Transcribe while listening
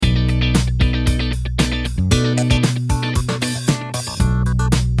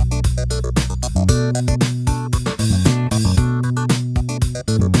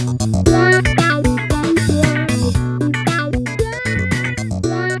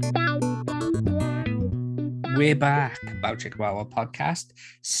We're back, About Chickawawa podcast,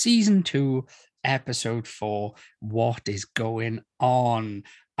 season 2, episode 4. What is going on?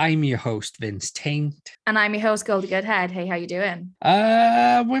 I'm your host, Vince Taint. And I'm your host, Goldie Goodhead. Hey, how you doing?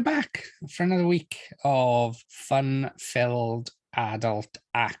 We're back for another week of fun-filled adult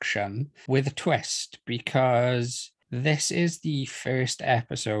action with a twist, because this is the first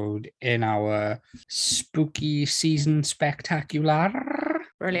episode in our spooky season spectacular,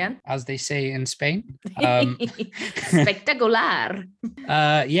 Brilliant. as they say in Spain. Spectacular.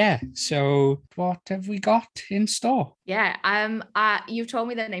 Yeah. So what have we got in store? Yeah. You've told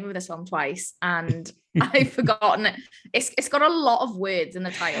me the name of this film twice, and I've forgotten it. It's got a lot of words in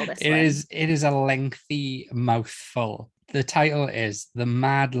the title. It is a lengthy mouthful. The title is The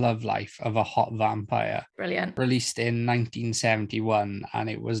Mad Love Life of a Hot Vampire. Brilliant. Released in 1971, and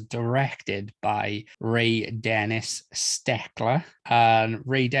it was directed by Ray Dennis Steckler. And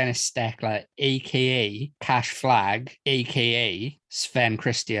Ray Dennis Steckler, aka Cash Flag, aka Sven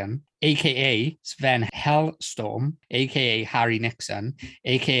Christian, aka Sven Hellstorm, aka Harry Nixon,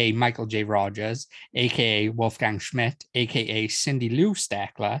 aka Michael J. Rogers, aka Wolfgang Schmidt, aka Cindy Lou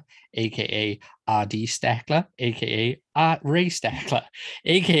Steckler, aka R.D. Steckler, aka Ray Steckler,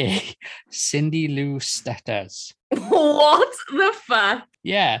 aka Cindy Lou Stetters. What the fuck?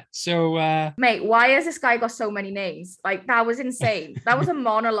 Yeah, so mate, why has this guy got so many names? Like, that was insane. That was a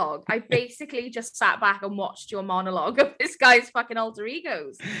monologue. I basically just sat back and watched your monologue of this guy's fucking alter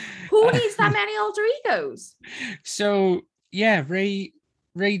egos. Who needs that many alter egos? So yeah, Ray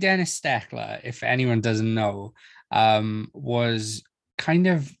Dennis Steckler, if anyone doesn't know, was kind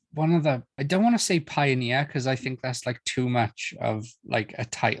of one of the, I don't want to say pioneer, because I think that's like too much of like a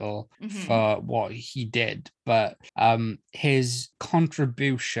title for what he did, but his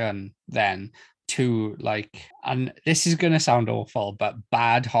contribution then to, like, and this is going to sound awful, but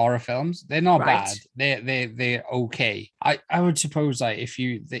bad horror films, they're not bad, they're okay. I would suppose, like, if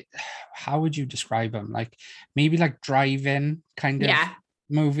you how would you describe them? Like maybe like drive-in kind of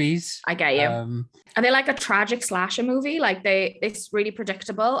movies. I get you. Are they like a tragic slasher movie? Like it's really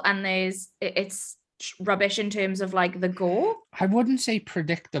predictable, and it's rubbish in terms of like the gore? I wouldn't say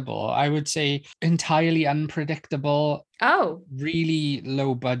predictable. I would say entirely unpredictable. Oh, really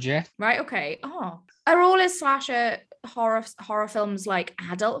low budget. Right. Okay. Oh, are all his slasher horror films like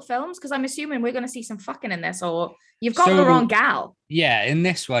adult films? Because I'm assuming we're going to see some fucking in this, or you've got the wrong gal. Yeah, in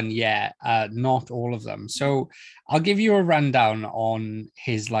this one, not all of them. So I'll give you a rundown on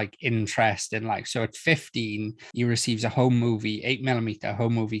his like interest in, like, so at 15, he receives a home movie, 8mm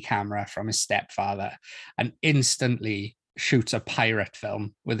home movie camera from his stepfather, and instantly shoots a pirate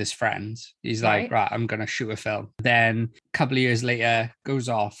film with his friends. He's like, right, I'm gonna shoot a film. Then a couple of years later, goes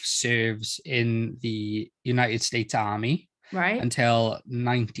off, serves in the United States Army until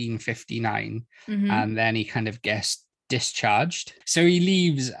 1959, and then he kind of gets discharged. So he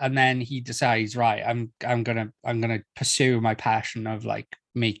leaves, and then he decides, right, I'm gonna pursue my passion of like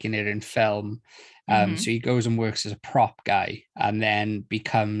making it in film. So he goes and works as a prop guy, and then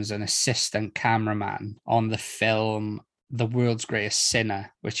becomes an assistant cameraman on the film The World's Greatest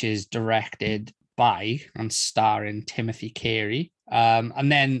Sinner, which is directed by and starring Timothy Carey. And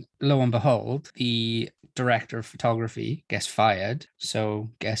then, lo and behold, the director of photography gets fired.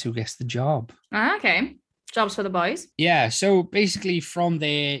 So guess who gets the job? Okay. Jobs for the boys. Yeah. So basically from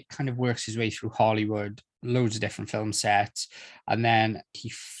there, kind of works his way through Hollywood, loads of different film sets. And then he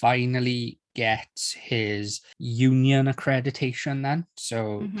finally gets his union accreditation then.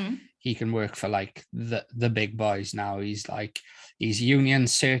 So he can work for like the big boys now. He's union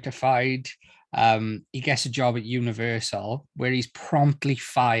certified. He gets a job at Universal, where he's promptly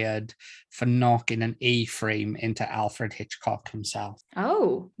fired for knocking an A-frame into Alfred Hitchcock himself.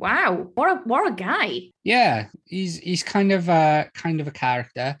 Oh, wow. What a guy. Yeah, he's kind of a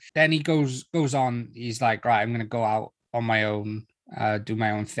character. Then he goes on, he's like, right, I'm gonna go out on my own, do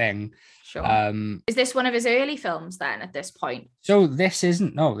my own thing. Sure. Is this one of his early films then at this point? So this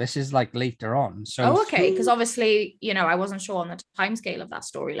isn't, no, this is like later on. So okay, because obviously, I wasn't sure on the timescale of that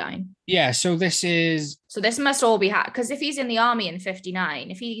storyline. Yeah, so this must all be because if he's in the army in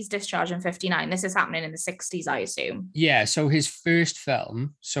 59, if he's discharged in 59, this is happening in the 60s, I assume. Yeah, so his first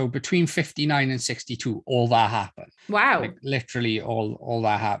film, so between 59 and 62, all that happened. Wow. Like literally all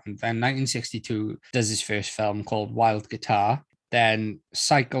that happened. Then 1962 does his first film called Wild Guitar, then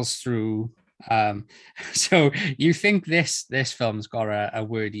cycles through. So you think this film's got a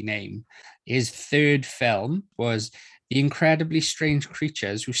wordy name. His third film was The Incredibly Strange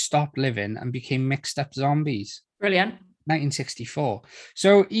Creatures Who Stopped Living and Became Mixed Up Zombies. Brilliant. 1964.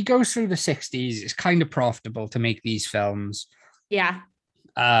 So he goes through the 60s. It's kind of profitable to make these films. Yeah.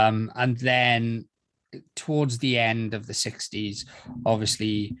 And then towards the end of the 60s,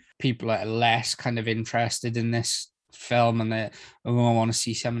 obviously people are less kind of interested in this film, and they want to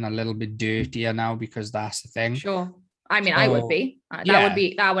see something a little bit dirtier now because that's the thing. Sure. I mean, I would be. yeah.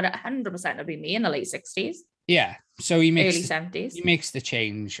 That would 100% have been me in the late 60s. Yeah. So he makes early 70s. He makes the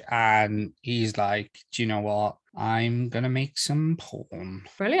change, and he's like, do you know what? I'm gonna make some porn.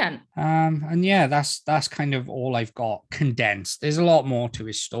 Brilliant. And yeah, that's kind of all I've got condensed. There's a lot more to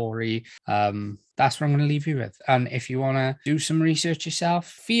his story. That's what I'm gonna leave you with. And if you wanna do some research yourself,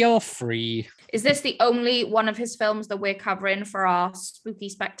 feel free. Is this the only one of his films that we're covering for our spooky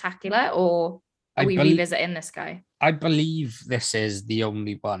spectacular, or are we revisiting this guy? I believe this is the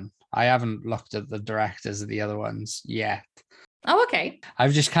only one. I haven't looked at the directors of the other ones yet. Oh, okay.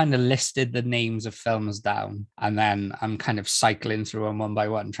 I've just kind of listed the names of films down, and then I'm kind of cycling through them one by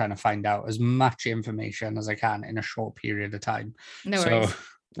one, trying to find out as much information as I can in a short period of time. No worries.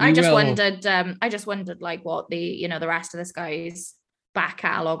 I just wondered like what the rest of this guy's back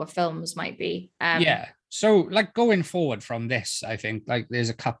catalogue of films might be. Yeah. So like going forward from this, I think like there's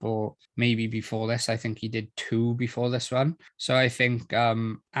a couple maybe before this. I think he did 2 before this one. So I think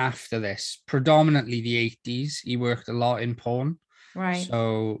after this, predominantly the 80s, he worked a lot in porn. Right.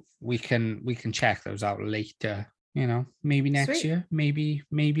 So we can check those out later. Maybe next year, maybe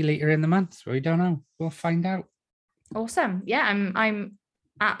later in the month. We don't know. We'll find out. Awesome. Yeah, I'm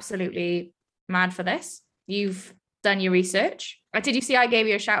absolutely mad for this. You've done your research. Did you see I gave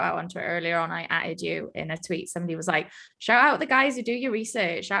you a shout out on Twitter earlier on? I added you in a tweet. Somebody was like, shout out the guys who do your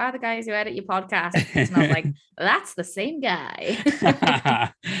research, shout out the guys who edit your podcast. And I was like, that's the same guy.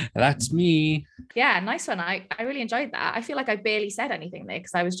 That's me. Yeah, nice one. I really enjoyed that. I feel like I barely said anything there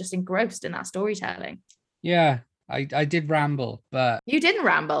because I was just engrossed in that storytelling. Yeah, I did ramble, but you didn't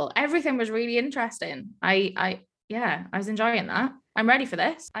ramble. Everything was really interesting. I was enjoying that. I'm ready for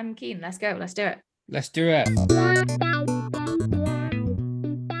this. I'm keen. Let's go. Let's do it. Let's do it.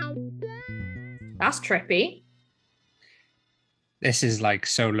 That's trippy. This is like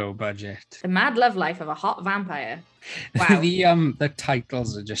so low budget. The mad love life of a hot vampire. Wow. The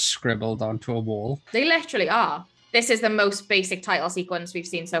titles are just scribbled onto a wall. They literally are. This is the most basic title sequence we've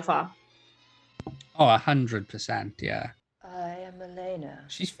seen so far. Oh, 100%, yeah. I am Elena.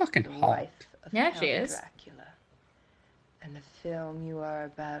 She's fucking hot. Wife of Yeah, Count she is. Dracula. And the film you are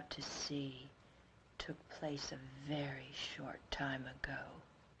about to see took place a very short time ago.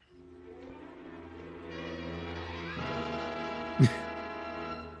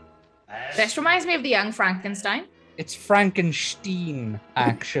 This reminds me of the Young Frankenstein. It's Frankenstein,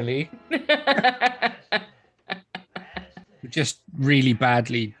 actually. Just really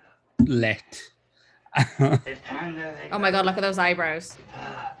badly lit. Oh my god, look at those eyebrows.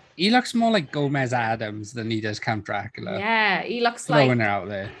 He looks more like Gomez Adams than he does Count Dracula. Yeah, he looks Throwing like... it out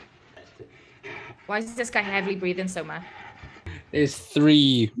there. Why is this guy heavily breathing so much? There's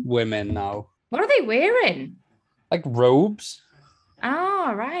 3 women now. What are they wearing? Like robes?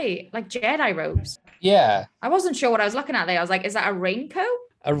 Oh, right. Like Jedi robes. Yeah. I wasn't sure what I was looking at there. I was like, is that a raincoat?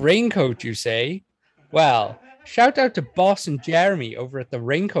 A raincoat, you say? Well, shout out to Boss and Jeremy over at the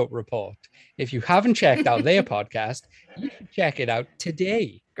Raincoat Report. If you haven't checked out their podcast, you should check it out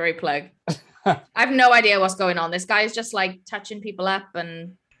today. Great plug. I have no idea what's going on. This guy's just like touching people up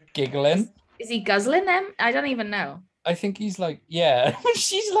and... Giggling. Is he guzzling them? I don't even know. I think he's like, yeah.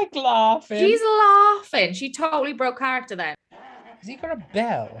 She's like laughing. She's laughing. She totally broke character then. Has he got a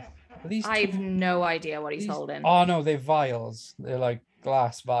bell? I have no idea what he's holding. Oh no, they're vials. They're like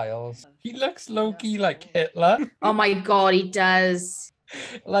glass vials. He looks low-key like Hitler. Oh my god, he does.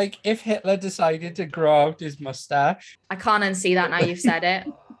 Like if Hitler decided to grow out his mustache. I can't unsee that now you've said it.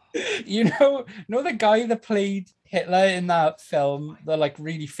 You know the guy that played Hitler in that film, the like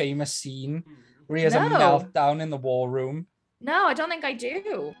really famous scene where he has a meltdown in the war room? No, I don't think I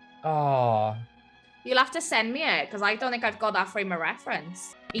do. Oh. You'll have to send me it because I don't think I've got that frame of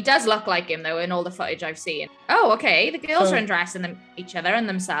reference. He does look like him though in all the footage I've seen. Oh, okay. The girls are undressing each other and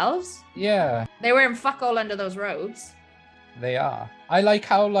themselves. Yeah. They're wearing fuck all under those robes. They are. I like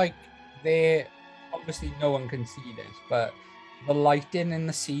how like they obviously no one can see this, but the lighting in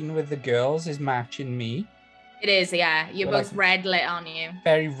the scene with the girls is matching me. It is, yeah. You're both like, red lit, aren't you?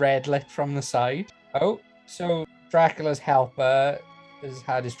 Very red lit from the side. Oh, so Dracula's helper has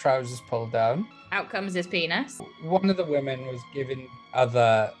had his trousers pulled down. Out comes his penis. One of the women was giving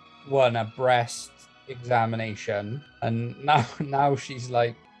other one a breast examination, and now she's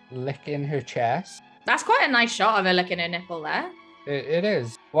like licking her chest. That's quite a nice shot of her licking her nipple there. It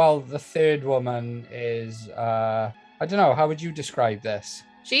is. Well, the third woman is I don't know, how would you describe this?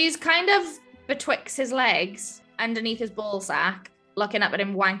 She's kind of betwixt his legs, underneath his ball sack, looking up at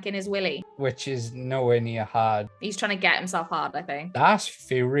him wanking his willy. which is nowhere near hard. He's trying to get himself hard, I think. That's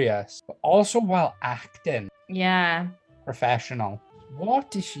furious. But also while acting, Yeah. professional.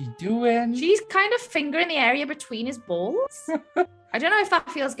 What is she doing? She's kind of fingering the area between his balls. I don't know if that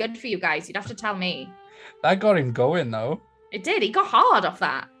feels good for you guys. You'd have to tell me. That got him going though. It did. He got hard off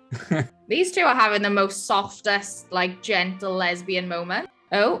that. These two are having the most softest, like gentle lesbian moment.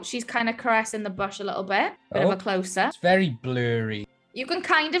 Oh, she's kind of caressing the bush a little bit. Bit of a closer. It's very blurry. You can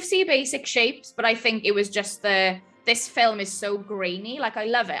kind of see basic shapes, but I think it was just this film is so grainy. Like, I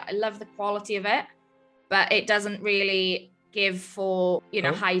love it. I love the quality of it, but it doesn't really give for,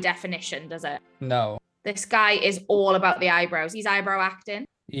 high definition, does it? No, This guy is all about the eyebrows. He's eyebrow acting.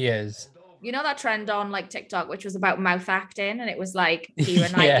 he is. You know that trend on like TikTok, which was about mouth acting, and it was like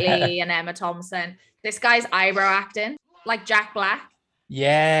Keira Yeah. Knightley and Emma Thompson. This guy's eyebrow acting, like Jack Black.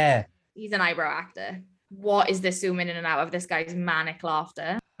 Yeah. He's an eyebrow actor. What is this zooming in and out of this guy's manic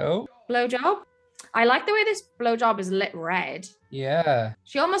laughter? Oh, Blowjob. I like the way this blowjob is lit red. yeah.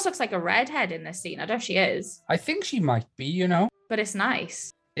 She almost looks like a redhead in this scene. I don't know if she is, I think she might be, you know. but it's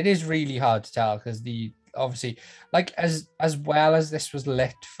nice. It is really hard to tell because obviously like as well as this was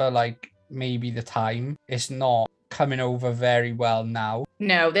lit for like maybe the time, it's not coming over very well now.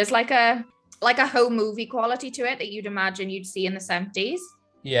 No, there's like a home movie quality to it that you'd imagine you'd see in the 70s.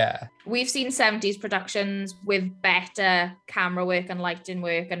 Yeah. We've seen 70s productions with better camera work and lighting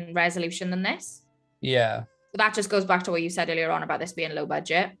work and resolution than this. Yeah. But that just goes back to what you said earlier on about this being low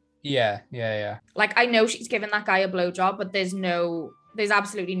budget. Yeah. Yeah. Like, I know she's giving that guy a blowjob, but there's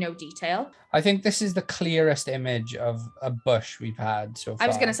absolutely no detail. I think this is the clearest image of a bush we've had so far. I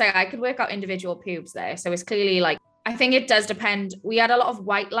was going to say, I could work out individual pubes there. So it's clearly like, I think it does depend. We had a lot of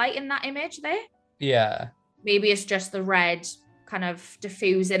white light in that image there. Yeah. Maybe it's just the red kind of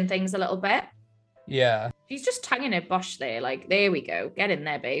diffusing things a little bit. Yeah. She's just tonguing her bush there. Like, there we go. Get in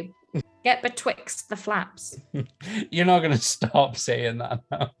there, babe. Get betwixt the flaps. You're not going to stop saying that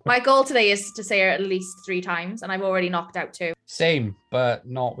now. My goal today is to say her at least 3 times, and I've already knocked out 2. Same, but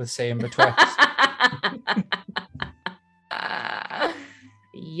not with saying betwixt.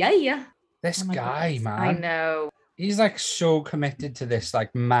 Yeah. This Oh my guy, goodness. man. I know. He's like so committed to this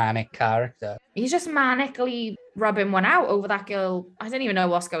like manic character. He's just manically rubbing one out over that girl. I don't even know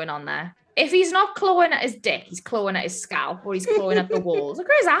what's going on there. If he's not clawing at his dick, he's clawing at his scalp or he's clawing at the walls. Look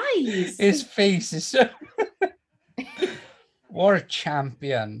at his eyes. His face is so... What a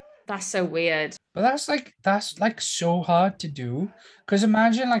champion. That's so weird. But that's like so hard to do. Because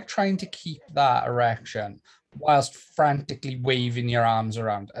imagine like trying to keep that erection whilst frantically waving your arms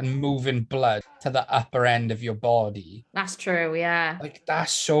around and moving blood to the upper end of your body. That's true, yeah. Like,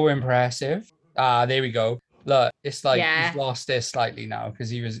 that's so impressive. Ah, there we go. Look, it's like Yeah. he's lost it slightly now because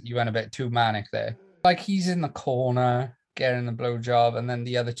he went a bit too manic there. Like, he's in the corner getting the blowjob, and then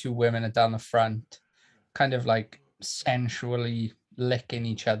the other 2 women are down the front, kind of like sensually licking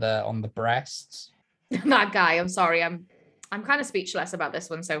each other on the breasts. That guy, I'm sorry. I'm kind of speechless about this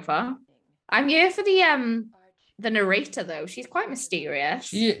one so far. I'm here for the narrator though. She's quite mysterious.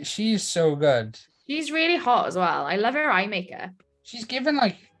 She's so good. She's really hot as well. I love her eye makeup. She's given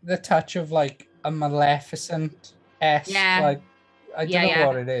like the touch of like a Maleficent-esque. Yeah. Like, I don't Yeah, know yeah.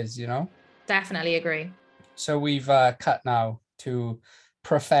 what it is, you know? Definitely agree. So we've cut now to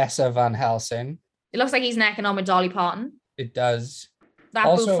Professor Van Helsing. It looks like he's necking on with Dolly Parton. It does. That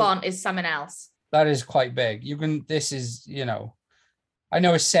Also- bouffant is something else. That is quite big. This is, I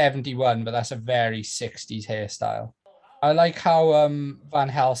know it's 71, but that's a very 60s hairstyle. I like how Van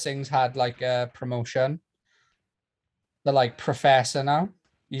Helsing's had like a promotion. The like professor now.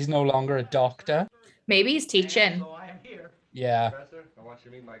 He's no longer a doctor. Maybe he's teaching. So I am here. Yeah. Professor, I want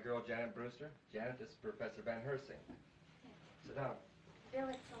you to meet my girl, Janet Brewster. Janet, this is Professor Van Helsing. Sit down. Bill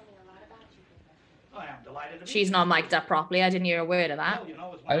had told me a lot about you, Professor. I am delighted to meet She's you. not mic'd up properly. I didn't hear a word of that. Well, you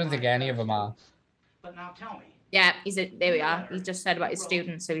know, it's one I of don't think my any of them are. students. But now tell me. Yeah, there we are. He just said about his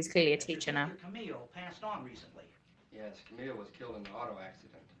students, so he's clearly a teacher now. Camille passed on recently. Yes, Camille was killed in an auto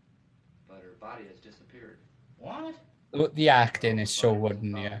accident, but her body has disappeared. What? The acting is so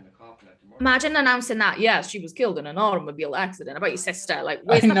wooden, yeah. In the coffin at the morgue. Imagine announcing that, yes, she was killed in an automobile accident. About your sister. Like,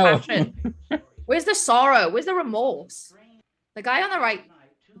 where's I the know. passion? Where's the sorrow? Where's the remorse? The guy on the right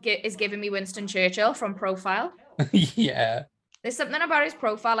is giving me Winston Churchill from Profile. Yeah. There's something about his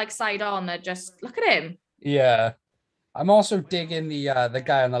profile, like side on, that just look at him. Yeah. I'm also digging the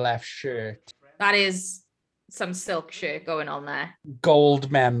guy on the left shirt. That is some silk shirt going on there. Gold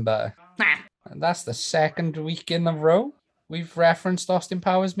member. Nah. And that's the 2nd week in a row we've referenced Austin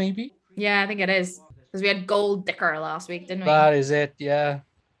Powers, maybe. Yeah, I think it is. Because we had Gold Dicker last week, didn't we? That is it, yeah.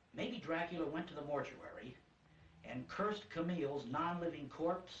 Maybe Dracula went to the mortuary and cursed Camille's non-living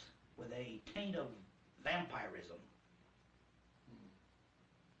corpse with a taint of vampirism.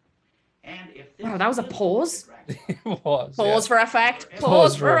 And if this Wow, that was a is pause. Dracula, It was. Pause for effect. Pause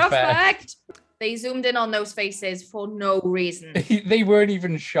Pause for for effect. effect. They zoomed in on those faces for no reason. Yeah. They weren't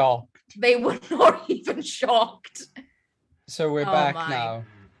even shocked. They were not even shocked. So we're Oh back my. now.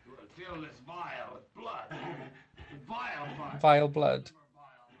 Fill this vial with blood. Vile Vile blood.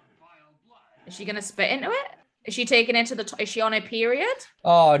 Is she gonna spit into it? Is she taking it to the? Is she on her period?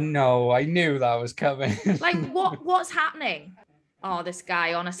 Oh no, I knew that was coming. Like what's happening? Oh, this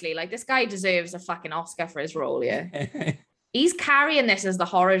guy, honestly, like this guy deserves a fucking Oscar for his role here. He's carrying this as the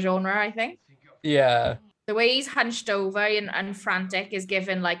horror genre, I think. Yeah. The way he's hunched over and frantic is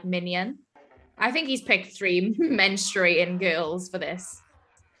given like Minion. I think he's picked 3 menstruating girls for this.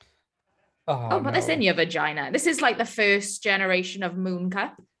 Oh, Put this no. in your vagina. This is like the first generation of Moon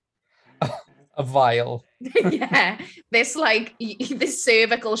Cup. A vial. Yeah, this like this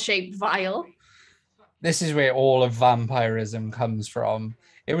cervical shaped vial. This is where all of vampirism comes from.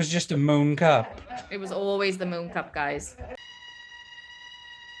 It was just a moon cup. It was always the Moon Cup, guys.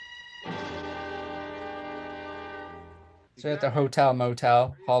 So at the hotel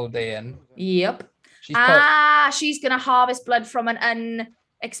motel, Holiday Inn. Yep. She's put She's gonna harvest blood from an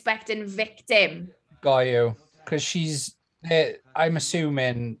unexpected victim. got you. Because I'm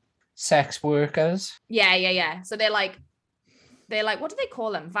assuming sex workers. Yeah. So they're like, what do they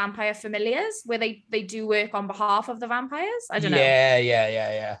call them? Vampire familiars, where they do work on behalf of the vampires. I don't know.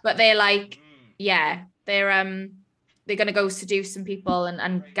 Yeah. But they're like, yeah, they're gonna go seduce some people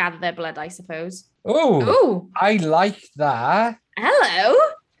and gather their blood, I suppose. Oh, Oh, I like that. hello.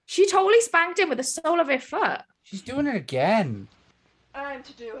 She totally spanked him with the sole of her foot. She's doing it again. I'm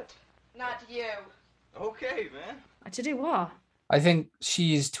to do it, not you. Okay, man. To do what? I think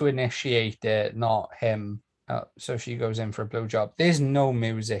she's to initiate it, not him. So she goes in for a blowjob. There's no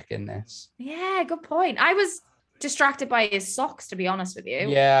music in this. Yeah, good point. I was distracted by his socks, to be honest with you.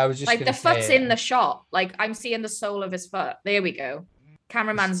 Yeah, I was just Like the gonna foot's say in the shot. Like I'm seeing the sole of his foot. There we go.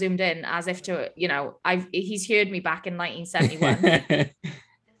 Cameraman zoomed in as if to, he's heard me back in 1971.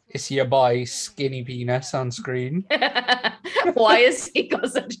 Is your boy Skinny Penis on screen? Why has he got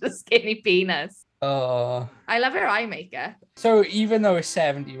such a skinny penis? Oh. I love her eye makeup. So even though it's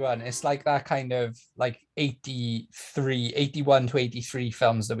 71, it's like that kind of like 81 to 83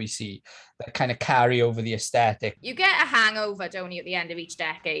 films that we see that kind of carry over the aesthetic. You get a hangover, don't you, at the end of each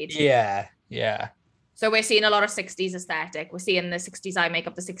decade? Yeah. So we're seeing a lot of 60s aesthetic. We're seeing the 60s eye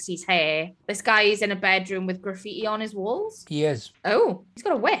makeup, the 60s hair. This guy is in a bedroom with graffiti on his walls. He is. Oh, he's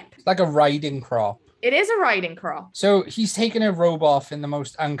got a whip. It's like a riding crop. It is a riding crop. So he's taken a robe off in the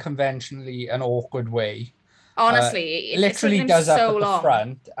most unconventionally and awkward way. Honestly, It literally does so up at the long.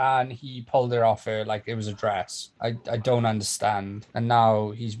 front, and he pulled it off her like it was a dress. I don't understand. And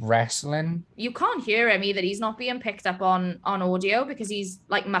now he's wrestling, You can't hear him either. He's not being picked up on audio because he's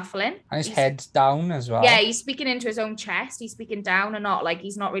like muffling. and his He's- head's down as well. Yeah, he's speaking into his own chest. He's speaking down and not like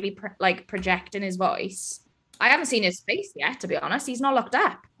he's not really projecting his voice. I haven't seen his face yet, to be honest. He's not looked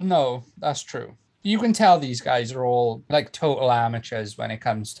up. No, that's true. You can tell these guys are all like total amateurs when it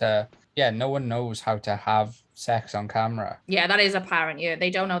comes to, no one knows how to have sex on camera. Yeah, that is apparent. Yeah, they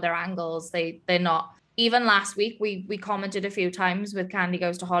don't know their angles. They're not. Even last week, we commented a few times with Candy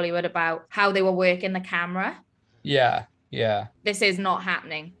Goes to Hollywood about how they were working the camera. Yeah. This is not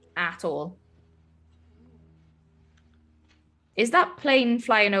happening at all. Is that plane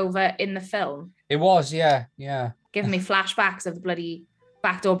flying over in the film? It was, yeah. Giving me flashbacks of the bloody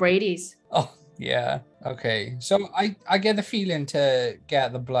Backdoor Brady's. Oh, yeah. Okay. So I get the feeling to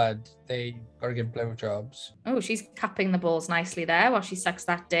get the blood, they gotta give blowjobs. Oh, she's cupping the balls nicely there while she sucks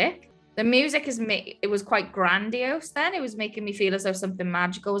that dick. The music it was quite grandiose then. It was making me feel as though something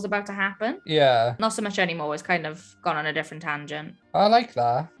magical was about to happen. Yeah. Not so much anymore. It's kind of gone on a different tangent. I like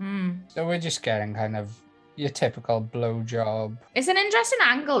that. Hmm. So we're just getting kind of your typical blowjob. It's an interesting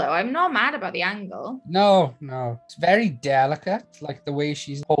angle though. I'm not mad about the angle. No. It's very delicate. Like the way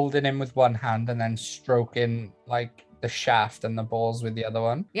she's holding him with one hand and then stroking like the shaft and the balls with the other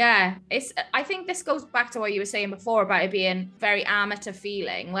one. Yeah, I think this goes back to what you were saying before about it being very amateur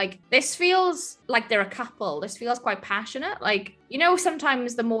feeling. Like this feels like they're a couple. This feels quite passionate. Like,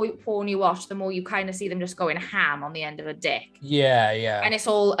 sometimes the more porn you watch, the more you kind of see them just going ham on the end of a dick. Yeah. And it's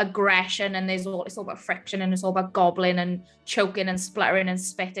all aggression and it's all about friction and it's all about gobbling and choking and spluttering and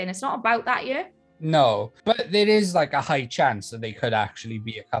spitting. It's not about that, yeah? No, but there is like a high chance that they could actually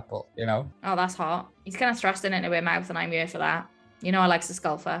be a couple, Oh, that's hot. He's kind of thrusting into her mouth and I'm here for that. I likes the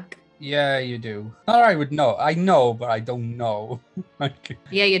skull fuck. Yeah, you do. Not I would know. I know, but I don't know. Like,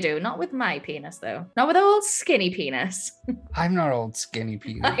 Yeah, you do. Not with my penis, though. Not with old skinny penis. I'm not old skinny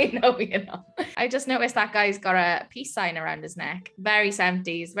penis. I know you're not. I just noticed that guy's got a peace sign around his neck. Very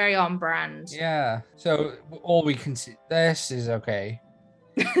 70s, very on brand. Yeah. So all we can see, this is okay.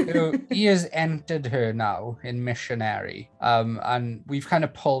 So he has entered her now in missionary. And we've kind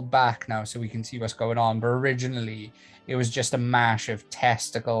of pulled back now so we can see what's going on. But originally it was just a mash of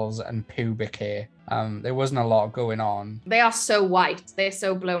testicles and pubic hair. There wasn't a lot going on. They are so white. They're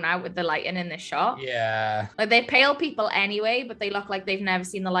so blown out with the lighting in this shot. Yeah. Like they're pale people anyway, but they look like they've never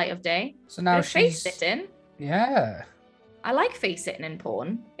seen the light of day. So now They're face she's sitting. yeah. I like face sitting in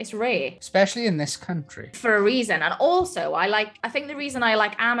porn. It's rare. Especially in this country. For a reason. And also I think the reason I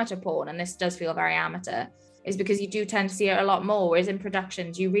like amateur porn, and this does feel very amateur, is because you do tend to see it a lot more, whereas in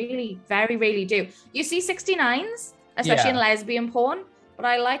productions you really very rarely do. You see 69s, especially in lesbian porn, but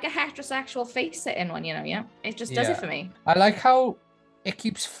I like a heterosexual face sitting one, yeah. It just does it for me. I like how it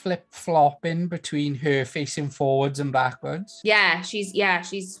keeps flip-flopping between her facing forwards and backwards. Yeah, she's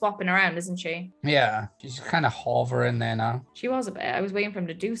swapping around, isn't she? Yeah, she's kind of hovering there now. She was a bit. I was waiting for him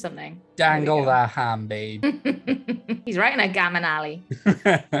to do something. Dangle that hand, babe. He's right in a gammon alley.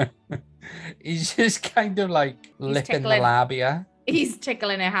 He's just kind of like lipping the labia. He's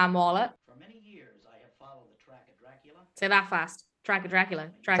tickling her ham wallet. For many years, I have followed the track of Dracula. Say that fast. Track of Dracula.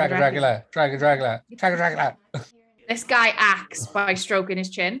 Dracula. This guy acts by stroking his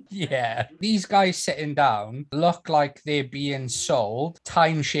chin. Yeah. These guys sitting down look like they're being sold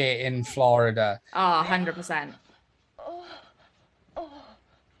timeshare in Florida. Oh, 100%.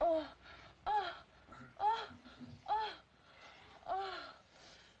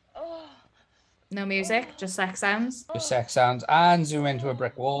 No music, just sex sounds. The sex sounds and zoom into a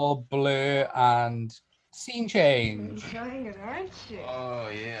brick wall, blur and scene change. Enjoying it, aren't you? Oh,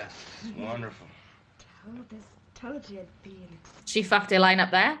 yes. Wonderful. Told you it'd be She fucked her line up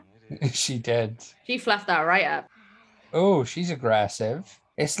there. She did. She fluffed that right up. Oh, she's aggressive.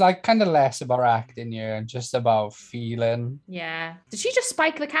 It's like kind of less about acting here and just about feeling. Yeah. Did she just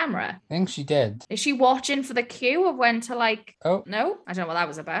spike the camera? I think she did. Is she watching for the cue of when to like... Oh. No? I don't know what that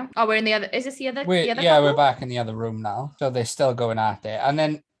was about. Oh, we're in the other... Is this the other Yeah, couple? we're back in the other room now. So they're still going at it. And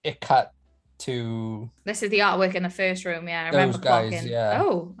then it cut to... This is the artwork in the first room, yeah. I Those remember guys, clocking. yeah.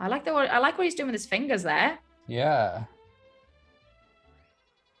 Oh, I like what he's doing with his fingers there. Yeah.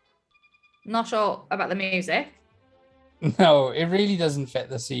 Not sure about the music. No, it really doesn't fit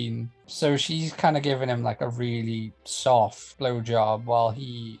the scene. So she's kind of giving him like a really soft blowjob while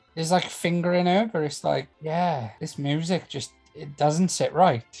he is like fingering her, but it's like, yeah, this music just, it doesn't sit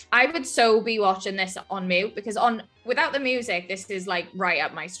right. I would so be watching this on mute because without the music, this is like right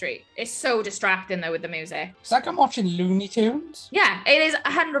up my street. It's so distracting though with the music. It's like I'm watching Looney Tunes. Yeah, it is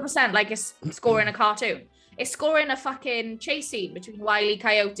 100% like it's scoring a cartoon. It's scoring a fucking chase scene between Wile E.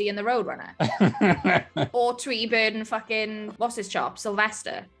 Coyote and the Roadrunner. Or Tweety Bird and fucking, what's his chop?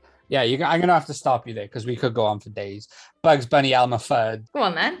 Sylvester. Yeah, I'm going to have to stop you there because we could go on for days. Bugs Bunny, Elmer Fudd. Go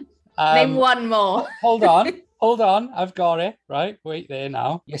on then. Name one more. Hold on. I've got it. Right, wait there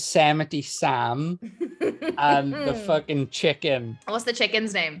now. Yosemite Sam and the fucking chicken. What's the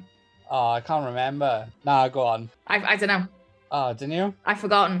chicken's name? Oh, I can't remember. Nah, go on. I don't know. Oh, didn't you? I've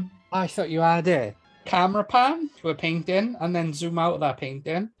forgotten. I thought you had it. Camera pan to a painting and then zoom out of that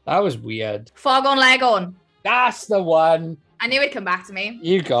painting. That was weird. Fog on Leg On. That's the one. I knew it'd come back to me.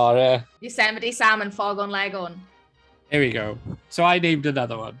 You got it. Yosemite Sam and Fog on Leg On. Here we go. So I named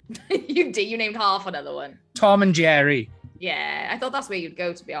another one. You did. You named half another one. Tom and Jerry. Yeah, I thought that's where you'd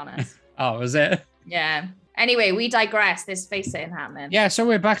go, to be honest. Oh, was it? Yeah. Anyway, we digress. There's face sitting happening. Yeah, so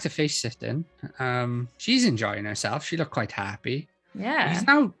we're back to face sitting. She's enjoying herself. She looked quite happy. Yeah. He's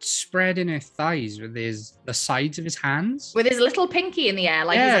now spreading her thighs with the sides of his hands. With his little pinky in the air,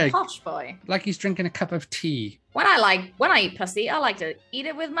 like he's a posh boy. Like he's drinking a cup of tea. When I eat pussy, I like to eat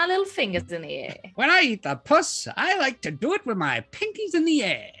it with my little fingers in the air. When I eat the puss, I like to do it with my pinkies in the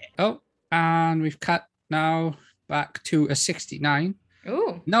air. Oh, and we've cut now back to a 69.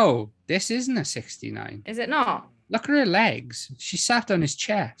 Ooh. No, this isn't a 69. Is it not? Look at her legs. She sat on his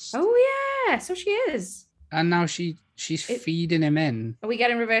chest. Oh yeah, so she is. And now she's feeding him in. Are we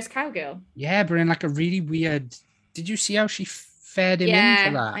getting reverse cowgirl? Yeah, but in like a really weird... Did you see how she fed him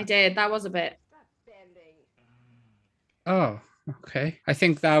into that? I did. That was a bit... Oh, okay. I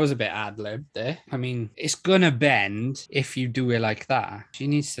think that was a bit ad-lib there. I mean, it's gonna bend if you do it like that. She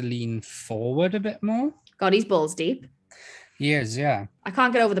needs to lean forward a bit more. God, he's balls deep. He is, yeah. I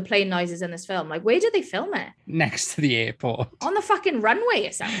can't get over the plane noises in this film. Like, where did they film it? Next to the airport. On the fucking runway,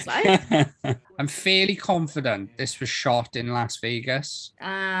 it sounds like. I'm fairly confident this was shot in Las Vegas.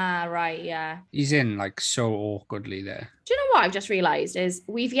 Ah, right, yeah. He's in like so awkwardly there. Do you know what I've just realised is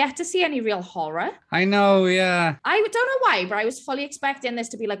we've yet to see any real horror. I know, yeah. I don't know why, but I was fully expecting this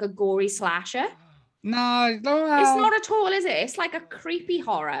to be like a gory slasher. No, no. It's not at all, is it? It's like a creepy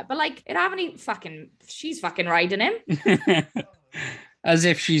horror, but like it haven't even she's fucking riding him. As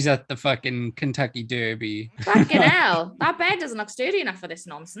if she's at the fucking Kentucky Derby. Fucking hell. That bed doesn't look sturdy enough for this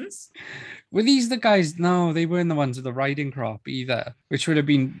nonsense. Were these the guys? No, they weren't the ones with the riding crop either, which would have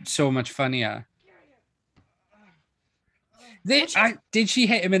been so much funnier. Did she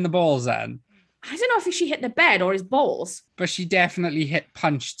hit him in the balls then? I don't know if she hit the bed or his balls. But she definitely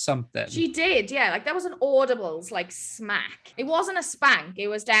punched something. She did, yeah. Like there was an audibles like smack. It wasn't a spank. It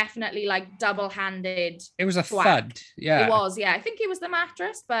was definitely like double-handed. It was a thwack. thud. Yeah. It was, yeah. I think it was the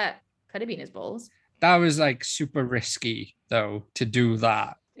mattress, but could have been his balls. That was like super risky though to do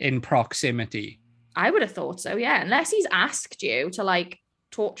that in proximity. I would have thought so, yeah. Unless he's asked you to like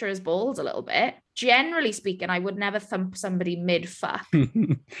torture his balls a little bit. Generally speaking, I would never thump somebody mid-fuck.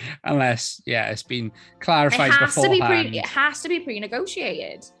 Unless, yeah, it's been clarified beforehand. It has to be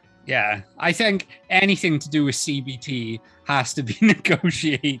pre-negotiated. Yeah, I think anything to do with CBT has to be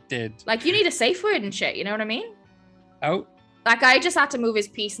negotiated. Like, you need a safe word and shit, you know what I mean? Oh. That guy just had to move his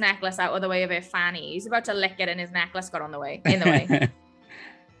peace necklace out of the way of her fanny. He's about to lick it and his necklace got in the way.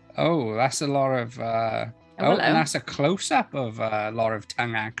 Oh, that's a lot of... and that's a close-up of a lot of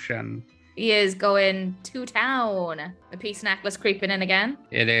tongue action. He is going to town. The peace necklace creeping in again.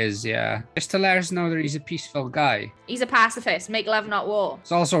 It is, yeah. Just to let us know that he's a peaceful guy. He's a pacifist. Make love, not war.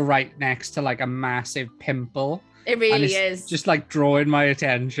 It's also right next to like a massive pimple. It really is. Just like drawing my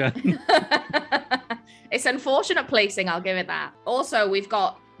attention. It's unfortunate placing, I'll give it that. Also, we've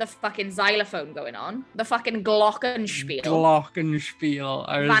got the fucking xylophone going on. The fucking glockenspiel.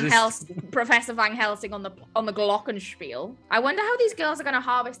 Professor Van Helsing on the glockenspiel. I wonder how these girls are going to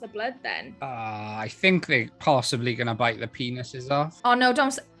harvest the blood then. I think they're possibly going to bite the penises off. Oh no,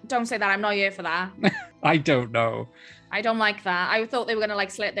 don't say that. I'm not here for that. I don't know. I don't like that. I thought they were going to like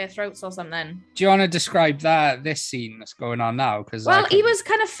slit their throats or something. Do you want to describe this scene that's going on now? Well, he was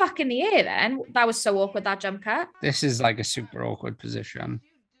kind of fucking the air then. That was so awkward, that jump cut. This is like a super awkward position.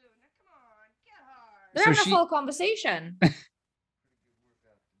 They're having a full conversation.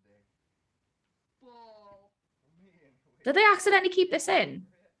 Did they accidentally keep this in?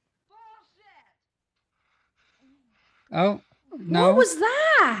 Oh, no. What was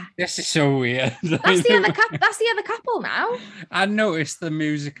that? This is so weird. That's the other couple now. I noticed the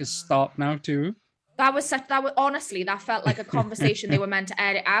music has stopped now too. Honestly, that felt like a conversation they were meant to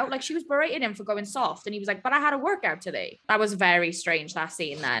edit out. Like she was berating him for going soft and he was like, but I had a workout today. That was very strange, that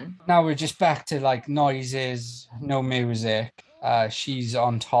scene then. Now we're just back to like noises, no music. She's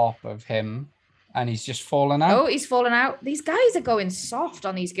on top of him and he's just fallen out. Oh, he's fallen out. These guys are going soft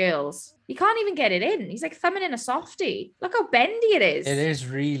on these girls. He can't even get it in. He's like thumbing in a softie. Look how bendy it is. It is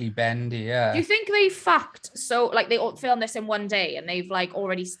really bendy, yeah. Do you think they fucked so like they filmed this in one day and they've like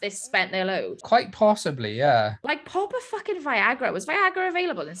already spent their load? Quite possibly, yeah. Like pop a fucking Viagra. Was Viagra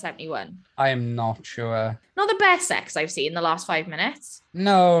available in 71? I am not sure. Not the best sex I've seen in the last 5 minutes.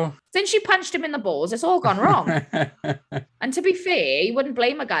 No. Since she punched him in the balls, it's all gone wrong. And to be fair, you wouldn't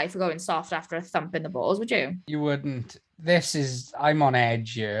blame a guy for going soft after a thump in the balls, would you? You wouldn't. I'm on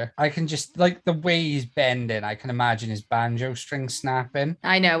edge here. I can just, like, the way he's bending, I can imagine his banjo string snapping.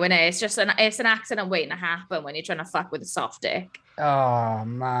 I know, innit? It's just an accident waiting to happen when you're trying to fuck with a soft dick. Oh,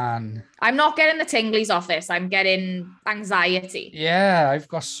 man. I'm not getting the tinglies off this. I'm getting anxiety. Yeah, I've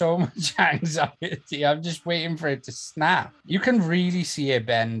got so much anxiety. I'm just waiting for it to snap. You can really see it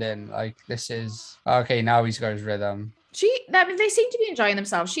bending. Like, this is... Okay, now he's got his rhythm. They seem to be enjoying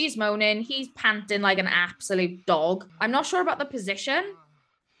themselves. She's moaning. He's panting like an absolute dog. I'm not sure about the position.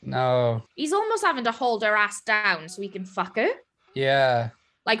 No. He's almost having to hold her ass down so he can fuck her. Yeah.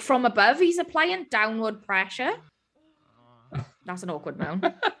 Like from above, he's applying downward pressure. That's an awkward moan.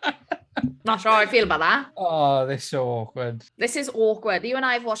 Not sure how I feel about that. Oh, this is so awkward. This is awkward. You and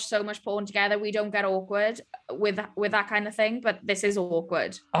I have watched so much porn together. We don't get awkward with that kind of thing, but this is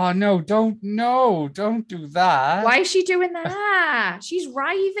awkward. Oh, no, don't do that. Why is she doing that? She's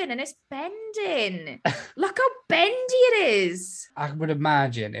writhing and it's bending. Look how bendy it is. I would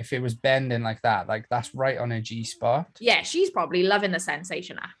imagine if it was bending like that, like that's right on her G-spot. Yeah, she's probably loving the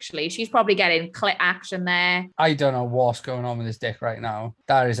sensation, actually. She's probably getting clit action there. I don't know what's going on with his dick right now.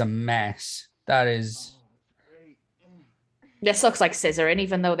 That is a mess. That is... This looks like scissoring,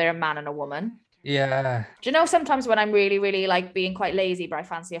 even though they're a man and a woman. Yeah. Do you know sometimes when I'm really, really like being quite lazy, but I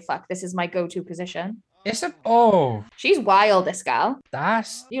fancy a fuck, this is my go-to position? It's a oh, She's wild, this gal.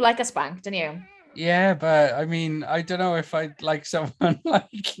 that's You like a spank, don't you? yeah, but I mean, I don't know if I'd like someone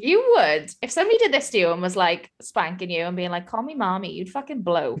like You would. If somebody did this to you and was like spanking you and being like, call me mommy, you'd fucking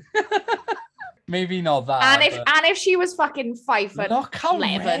blow. maybe not that. And if she was fucking 5'11", look how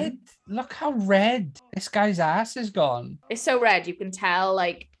red! Look how red this guy's ass is gone. it's so red, you can tell,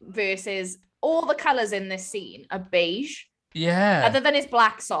 like, versus all the colors in this scene are beige, Yeah. other than his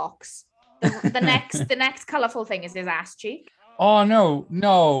black socks. The next colorful thing is his ass cheek. Oh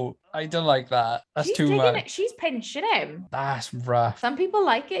no, I don't like that. That's She's too digging much. it. She's pinching him. That's rough. Some people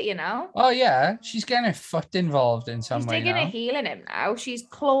like it, you know. Oh yeah, she's getting her foot involved in some She's way digging now. a heel in him now. She's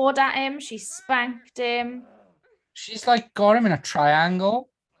clawed at him. She's spanked him. She's like got him in a triangle.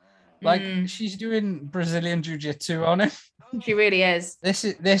 Like Mm. she's doing Brazilian jiu-jitsu on him. She really is. This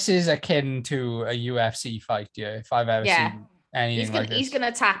is akin to a UFC fight, yeah, if I've ever Yeah. seen anything like He's this.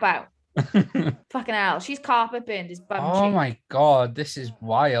 gonna tap out. Fucking hell. She's carpet burned his bum Oh cheek. my god, this is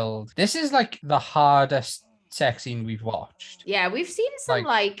wild. This is like the hardest sex scene we've watched. Yeah, we've seen some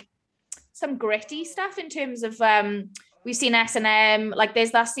like some gritty stuff in terms of we've seen S&M, like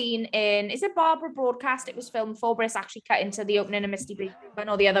there's that scene in, is it Barbara Broadcast it was filmed for, but it's actually cut into the opening of Misty Bleak, but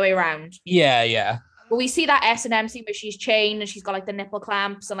no, the other way around. Yeah. But we see that S&M scene where she's chained and she's got like the nipple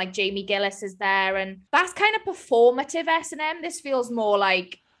clamps and like Jamie Gillis is there, and that's kind of performative S&M. This feels more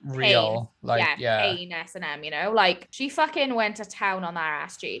like Real. Like, yeah. pain S&M, you know, like she fucking went to town on that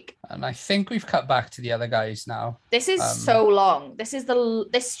ass cheek. And I think we've cut back to the other guys now. This is so long. This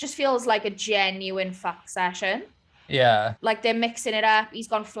just feels like a genuine fuck session. Yeah. Like they're mixing it up. He's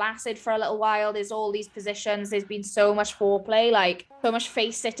gone flaccid for a little while. There's all these positions. There's been so much foreplay, like so much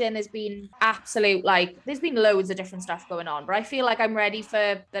face sitting. There's been there's been loads of different stuff going on. But I feel like I'm ready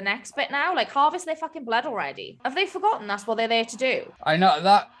for the next bit now. Like harvest their fucking blood already. Have they forgotten that's what they're there to do? I know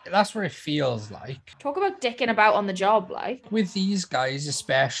that's what it feels like. Talk about dicking about on the job, like. With these guys,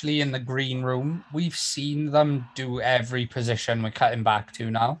 especially in the green room, we've seen them do every position we're cutting back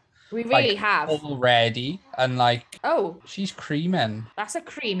to now. We really like, have. Already. And like, oh, she's creaming. That's a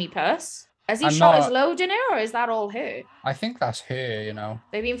creamy puss. Has he I'm shot not- his load in her, or is that all her? I think that's her, you know.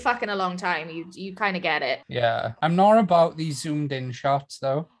 They've been fucking a long time. You kind of get it. Yeah. I'm not about these zoomed in shots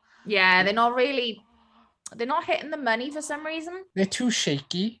though. Yeah, they're not hitting the money for some reason. They're too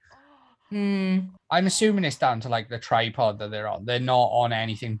shaky. Hmm. I'm assuming it's down to like the tripod that they're on. They're not on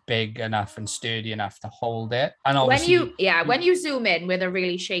anything big enough and sturdy enough to hold it. And obviously, when you zoom in with a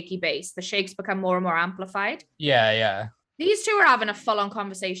really shaky base, the shakes become more and more amplified. yeah. These two are having a full-on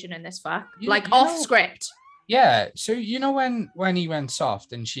conversation in this fuck, You off know- script. Yeah. So you know when he went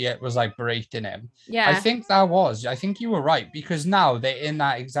soft and she was like berating him. Yeah. I think you were right, because now they're in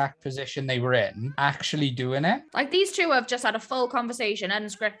that exact position they were in, actually doing it. Like these two have just had a full conversation,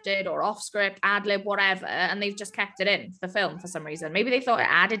 unscripted or off script, ad lib, whatever, and they've just kept it in the film for some reason. Maybe they thought it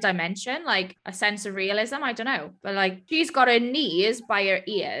added dimension, like a sense of realism. I don't know. But like she's got her knees by her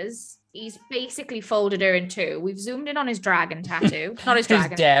ears. He's basically folded her in two. We've zoomed in on his dragon tattoo. Not his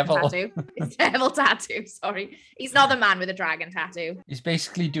dragon devil. tattoo. His devil tattoo, sorry. He's not the man with a dragon tattoo. He's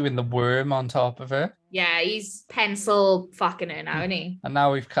basically doing the worm on top of her. Yeah, he's pencil fucking her now, isn't he? And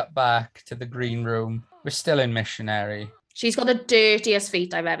now we've cut back to the green room. We're still in Missionary. She's got the dirtiest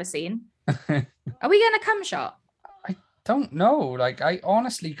feet I've ever seen. Are we getting a cum shot? Don't know. Like, I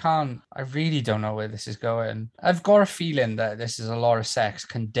honestly can't. I really don't know where this is going. I've got a feeling that this is a lot of sex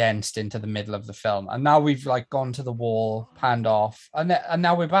condensed into the middle of the film. And now we've like gone to the wall, panned off, and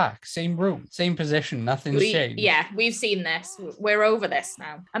now we're back. Same room, same position. Nothing's changed. Yeah, we've seen this. We're over this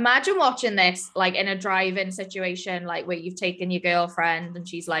now. Imagine watching this like in a drive-in situation, like where you've taken your girlfriend and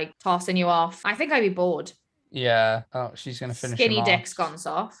she's like tossing you off. I think I'd be bored. Yeah. Oh, she's going to finish Skinny him dick's off. gone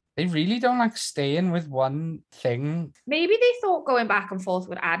soft. They really don't like staying with one thing. Maybe they thought going back and forth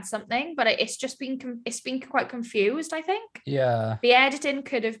would add something, but it's just been quite confused, I think. Yeah. The editing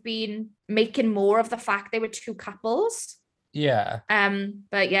could have been making more of the fact they were two couples. Yeah.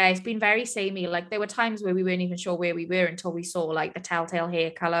 But yeah, it's been very samey. Like there were times where we weren't even sure where we were until we saw like the telltale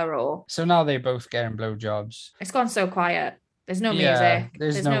hair color, or So now they're both getting blowjobs. it's gone so quiet. There's no Yeah, music.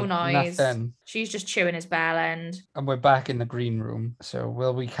 there's no no- noise. nothing. She's just chewing his bell end. And we're back in the green room. So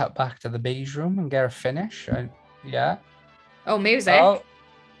will we cut back to the beige room and get a finish? Yeah. Oh, music.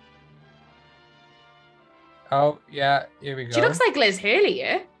 Oh, yeah. Here we go. She looks like Liz Hurley,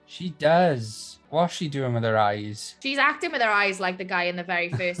 yeah? She does. What's she doing with her eyes? She's acting with her eyes like the guy in the very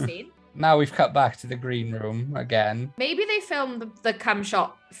first scene. Now we've cut back to the green room again. Maybe they filmed the cum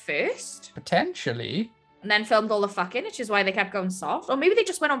shot first Potentially. and then filmed all the fucking, which is why they kept going soft. Or maybe they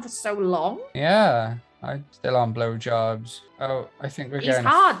just went on for so long. Yeah. I'm still on blowjobs. Oh, I think we're He's getting...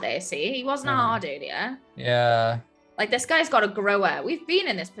 hard there, see? He wasn't Yeah. hard earlier. Yeah. Like, this guy's got a grower. We've been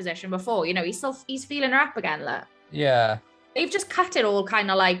in this position before. You know, he's feeling her up again, look. Yeah. They've just cut it all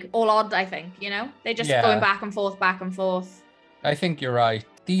kind of like all odd, I think, you know? They're just Yeah. going back and forth, back and forth. I think you're right.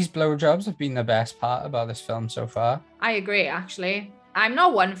 These blowjobs have been the best part about this film so far. I agree, actually. I'm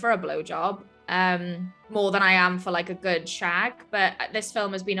not one for a blowjob, more than I am for like a good shag, but this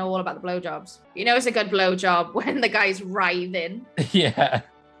film has been all about the blowjobs. You know, it's a good blowjob when the guy's writhing. Yeah.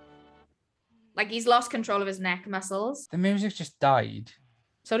 Like, he's lost control of his neck muscles. The music just died.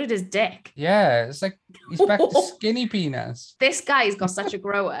 So did his dick. Yeah, it's like he's back to skinny penis. This guy's got such a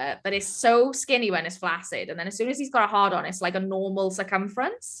grower that it's so skinny when it's flaccid. And then as soon as he's got a hard on, it's like a normal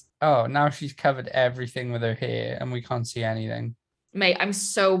circumference. Oh, now she's covered everything with her hair and we can't see anything. Mate, I'm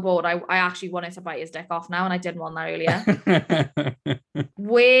so bored. I actually wanted to bite his dick off now, and I didn't want that earlier.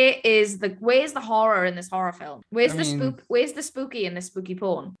 Where's the horror in this horror film? Where's the spooky in this spooky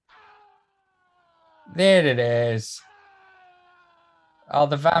porn? There it is. Oh,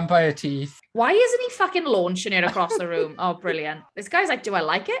 the vampire teeth. Why isn't he fucking launching it across the room? Oh, brilliant. This guy's like, do I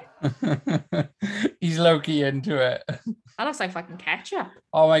like it? He's low-key into it. That looks like fucking ketchup.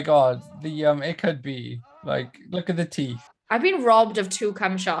 Oh my god. It could be. Like, look at the teeth. I've been robbed of 2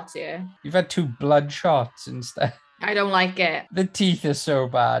 cum shots here. You've had 2 blood shots instead. I don't like it. The teeth are so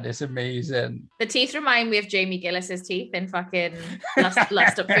bad. It's amazing. The teeth remind me of Jamie Gillis's teeth in fucking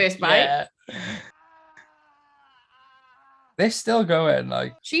Lust at First Bite. Yeah. They're still going,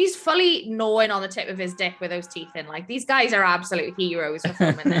 like. She's fully gnawing on the tip of his dick with those teeth in. Like, these guys are absolute heroes for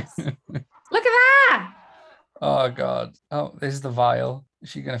filming this. Look at that! Oh, God. Oh, there's the vial. Is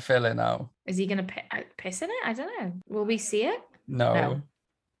she going to fill it now? Is he going to piss in it? I don't know. Will we see it? No. No.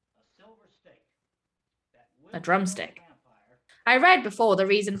 A drumstick. I read before the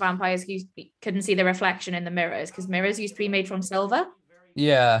reason vampires couldn't see the reflection in the mirrors because mirrors used to be made from silver.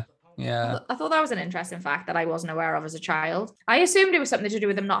 Yeah. Yeah. I thought that was an interesting fact that I wasn't aware of as a child. I assumed it was something to do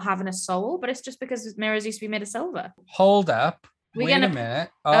with them not having a soul, but it's just because mirrors used to be made of silver. Hold up. We Wait gonna- a minute.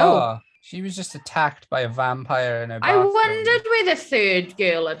 Oh. Oh, she was just attacked by a vampire in her I bathroom. wondered where the third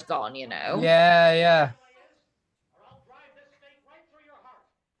girl had gone, you know? Yeah, yeah.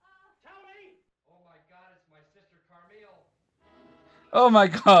 Oh my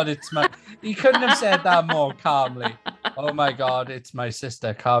god, it's my... He couldn't have said that more calmly. Oh my god, it's my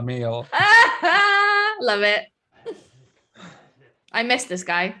sister, Carmille. Love it. I miss this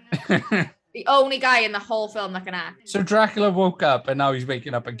guy. The only guy in the whole film that can act. So Dracula woke up and now he's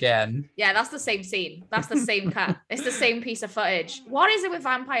waking up again. Yeah, that's the same scene. That's the same cut. It's the same piece of footage. What is it with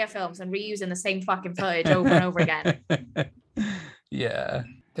vampire films and reusing the same fucking footage over and over again? Yeah.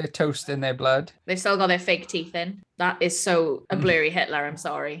 They're toasting their blood. They've still got their fake teeth in. That is so a blurry Hitler, I'm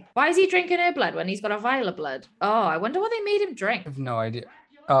sorry. Why is he drinking her blood when he's got a vial of blood? Oh, I wonder what they made him drink. I have no idea.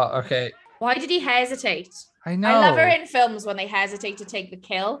 Oh, okay. Why did he hesitate? I know. I love her in films when they hesitate to take the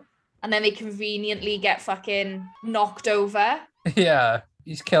kill and then they conveniently get fucking knocked over. Yeah.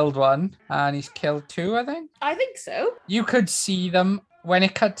 He's killed one and he's killed 2, I think. I think so. You could see them when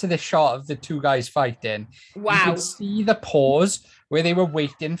it cut to the shot of the 2 guys fighting. You Wow. could see the pause where they were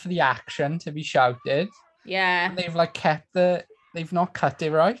waiting for the action to be shouted. Yeah. They've like they've not cut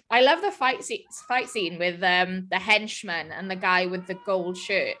it right. I love the fight scene with the henchman and the guy with the gold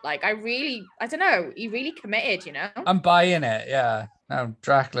shirt. Like, I don't know, he really committed, you know? I'm buying it, yeah. Now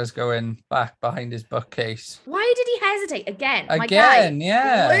Dracula's going back behind his bookcase. Why did he hesitate again? My Again, guy,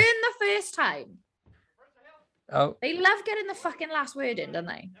 yeah. learn the first time. Oh, They love getting the fucking last word in, don't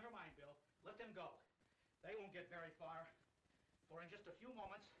they? Never mind, Bill. Let them go. They won't get very far. For in just a few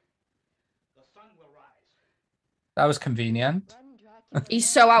moments, the sun will rise. that was convenient. He's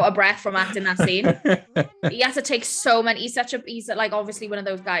so out of breath from acting that scene. He has to take so many. He's like obviously one of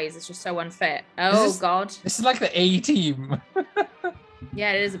those guys. It's just so unfit. Oh This is- God. This is like the A-team.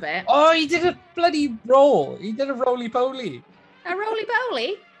 Yeah, it is a bit. Oh, he did a bloody roll. He did a roly-poly. A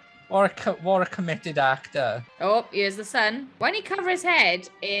roly-poly. What a committed actor. Oh, here's the sun. When he cover his head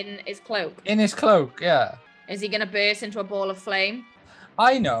in his cloak, In his cloak, yeah. is he gonna burst into a ball of flame?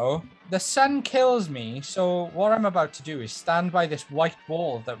 I know. The sun kills me, so what I'm about to do is stand by this white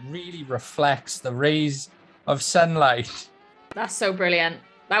wall that really reflects the rays of sunlight. That's so brilliant.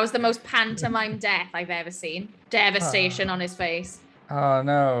 That was the most pantomime death I've ever seen. Devastation on his face. Oh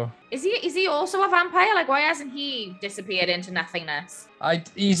no. Is he also a vampire? Like, why hasn't he disappeared into nothingness?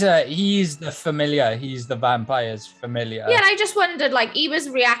 He's the familiar. He's the vampire's familiar. Yeah, and I just wondered, like, he was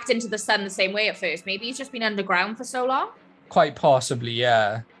reacting to the sun the same way at first. Maybe he's just been underground for so long. Quite possibly,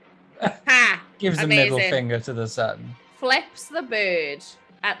 yeah. Ha! Gives the Amazing. middle finger to the sun. Flips the bird.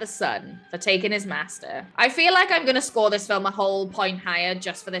 at the son for taking his master. I feel like I'm going to score this film a whole point higher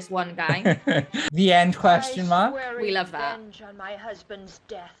just for this one guy. The end question mark? I swear We love that. revenge on my husband's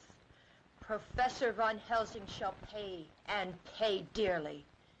death. Professor Von Helsing shall pay, and pay dearly.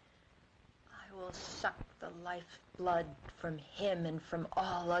 I will suck the lifeblood from him and from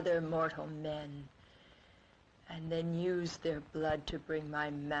all other mortal men, and then use their blood to bring my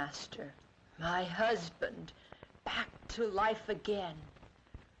master, my husband, back to life again.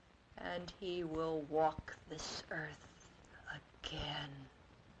 And he will walk this earth again.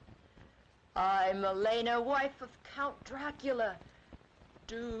 I, Milena, wife of Count Dracula,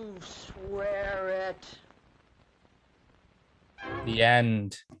 do swear it. The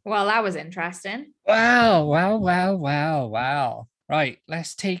end. Well, that was interesting. Wow. Right,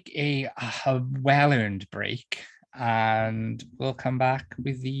 let's take a well-earned break and we'll come back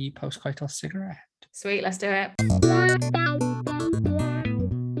with the post-coital cigarette. Sweet, let's do it.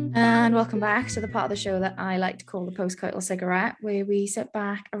 And welcome back to the part of the show that I like to call the post-coital cigarette, where we sit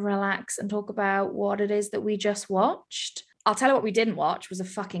back and relax and talk about what it is that we just watched. I'll tell you what we didn't watch was a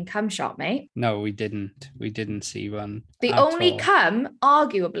fucking cum shot, mate. No, we didn't. We didn't see one. The at only all. cum,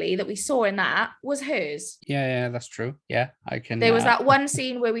 arguably, that we saw in that was hers. Yeah, that's true. Yeah, I can. There was that one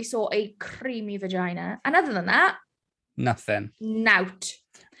scene where we saw a creamy vagina. And other than that, nothing. nout.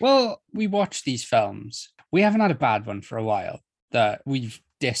 Well, we watched these films. We haven't had a bad one for a while that we've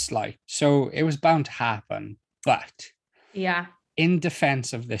disliked. So it was bound to happen. But Yeah, in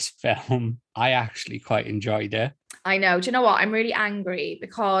defense of this film, I actually quite enjoyed it. I know. Do you know what? I'm really angry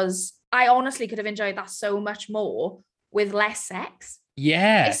because I honestly could have enjoyed that so much more with less sex.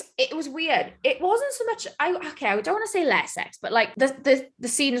 Yeah. It was weird. It wasn't so much. I don't want to say less sex, but like the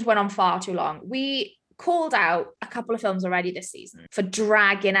scenes went on far too long. We called out a couple of films already this season for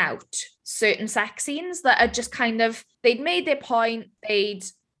dragging out certain sex scenes that are just kind of, they'd made their point, they'd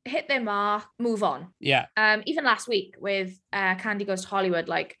hit their mark, move on. Yeah. Even last week with Candy Goes to Hollywood,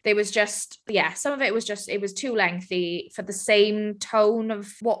 like there was just, some of it was just, it was too lengthy for the same tone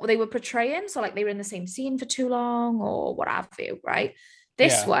of what they were portraying. So like they were in the same scene for too long or what have you, right?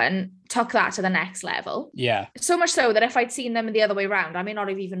 This one took that to the next level. Yeah. So much so that if I'd seen them the other way around, I may not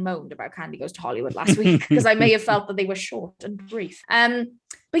have even moaned about Candy Goes to Hollywood last week because I may have felt that they were short and brief.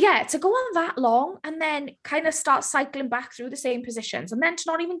 But yeah, to go on that long and then kind of start cycling back through the same positions and then to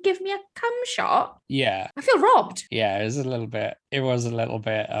not even give me a cum shot. Yeah. I feel robbed. Yeah, it was a little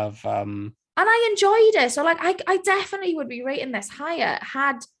bit of And I enjoyed it. So like I definitely would be rating this higher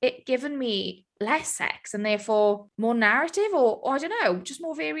had it given me less sex and therefore more narrative or I don't know, just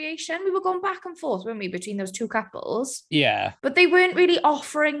more variation. We were going back and forth, weren't we, between those two couples? Yeah. But they weren't really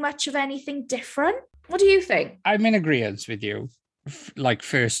offering much of anything different. What do you think? I'm in agreement with you. Like,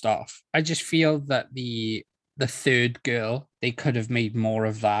 first off, I just feel that the third girl, they could have made more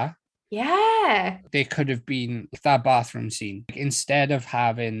of that. Yeah. They could have been that bathroom scene. Instead of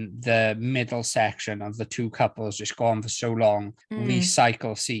having the middle section of the two couples just go on for so long,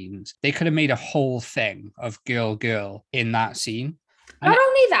 recycle scenes, they could have made a whole thing of girl in that scene. Not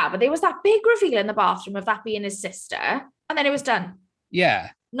only that, but there was that big reveal in the bathroom of that being his sister, and then it was done. Yeah.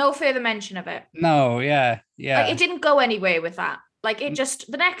 No further mention of it. No, yeah. Like, it didn't go anywhere with that. Like, it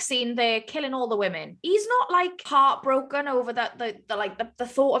just, the next scene, they're killing all the women. He's not like heartbroken over the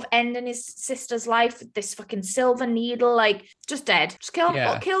thought of ending his sister's life with this fucking silver needle, like just dead. Just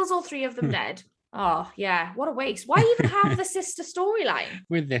kills all three of them dead. Oh yeah, what a waste. Why even have the sister storyline?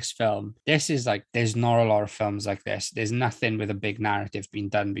 With this film, this is like, there's not a lot of films like this. There's nothing with a big narrative being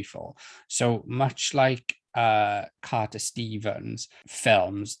done before. So much like Carter Stevens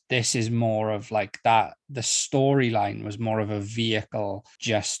films, this is more of like that. The storyline was more of a vehicle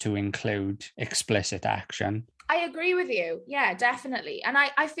just to include explicit action. I agree with you. Yeah, definitely. And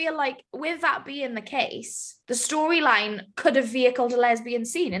I feel like with that being the case, the storyline could have vehicled a lesbian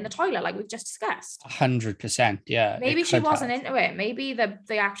scene in the toilet, like we've just discussed. 100%. Yeah. Maybe she wasn't into it. Maybe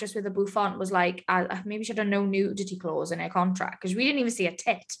the actress with the bouffant was like, maybe she had a no nudity clause in her contract because we didn't even see a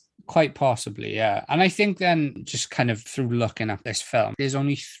tit. Quite possibly, yeah. And I think then just kind of through looking at this film, there's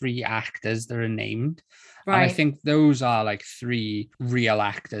only 3 actors that are named. Right. And I think those are like 3 real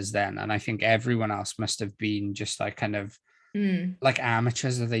actors then. And I think everyone else must have been just like kind of like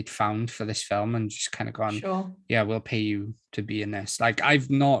amateurs that they'd found for this film and just kind of gone, sure, yeah, we'll pay you to be in this. Like, I've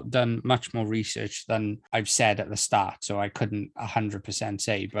not done much more research than I've said at the start, so I couldn't 100%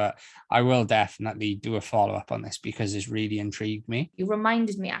 say, but I will definitely do a follow-up on this because it's really intrigued me. You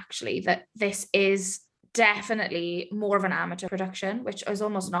reminded me actually that this is definitely more of an amateur production, which is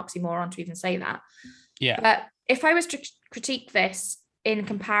almost an oxymoron to even say that. Yeah. But if I was to critique this in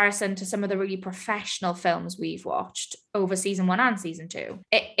comparison to some of the really professional films we've watched over season 1 and season 2,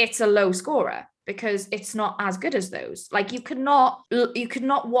 it's a low scorer because it's not as good as those. Like you could not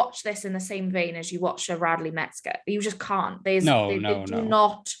watch this in the same vein as you watch a Radley Metzger. You just can't. They do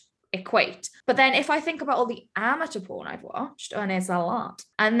not equate. But then if I think about all the amateur porn I've watched, and it's a lot,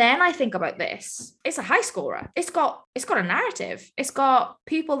 and then I think about this, it's a high scorer. It's got a narrative. It's got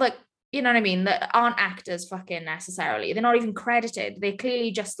people that, you know what I mean, that aren't actors fucking necessarily. They're not even credited. They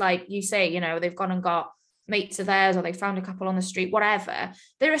clearly just, like you say, you know, they've gone and got mates of theirs, or they found a couple on the street, whatever.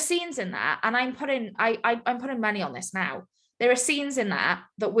 There are scenes in that, and I'm putting money on this now. There are scenes in that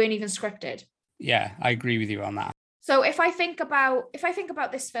weren't even scripted. Yeah, I agree with you on that. So if I think about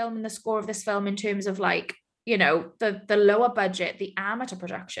this film and the score of this film in terms of, like, you know, the lower budget, the amateur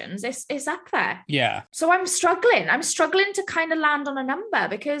productions, it's up there. Yeah. So I'm struggling to kind of land on a number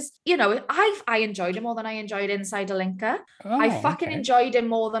because, you know, I enjoyed him more than I enjoyed Inside Alinka. I fucking enjoyed him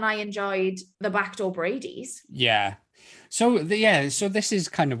more than I enjoyed The Backdoor Brady's. Yeah. So this is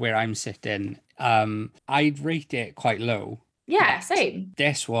kind of where I'm sitting. I'd rate it quite low. Yeah, same.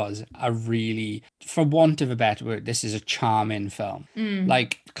 This was a really, for want of a better word, this is a charming film.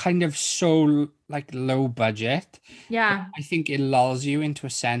 Like, kind of so, like, low budget. Yeah. I think it lulls you into a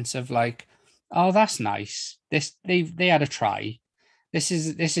sense of, like, oh, that's nice. They had a try. This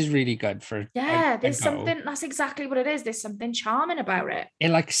is really good for there's something, that's exactly what it is. There's something charming about it.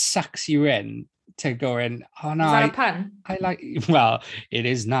 It, like, sucks you in to go in. Oh no, is that a pun? I like, well, it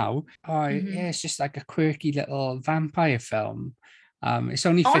is now. Oh yeah, it's just like a quirky little vampire film. It's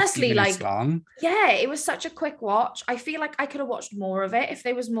only 50 minutes long. Yeah, it was such a quick watch. I feel like I could have watched more of it if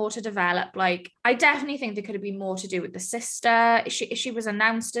there was more to develop. Like, I definitely think there could have been more to do with the sister. She was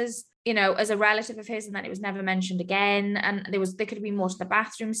announced as, you know, as a relative of his, and then it was never mentioned again. And there could have been more to the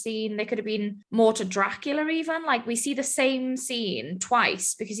bathroom scene. There could have been more to Dracula even. Like, we see the same scene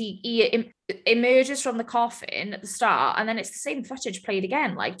twice because he emerges from the coffin at the start, and then it's the same footage played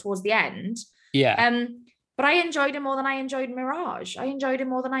again, like towards the end. Yeah. But I enjoyed him more than I enjoyed Mirage. I enjoyed him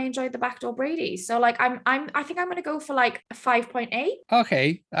more than I enjoyed The Backdoor Brady. So, like, I think I'm gonna go for like a 5.8.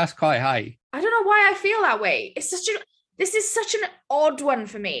 Okay, that's quite high. I don't know why I feel that way. This is such an odd one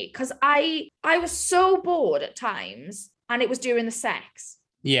for me because I was so bored at times, and it was during the sex.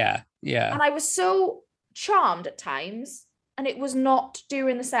 Yeah. And I was so charmed at times, and it was not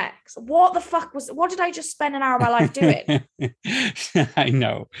during the sex. What did I just spend an hour of my life doing? I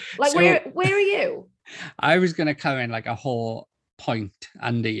know. Like, so, where are you? I was going to come in like a whole point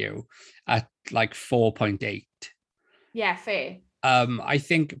under you at like 4.8. Yeah, fair. I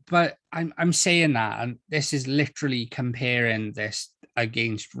think, but I'm saying that, and this is literally comparing this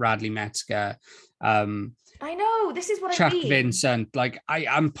against Radley Metzger. I know, this is what Chuck I mean. Vincent, like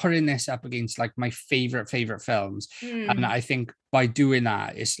I'm putting this up against like my favorite films. And I think by doing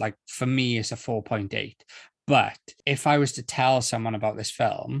that, it's like, for me, it's a 4.8. But if I was to tell someone about this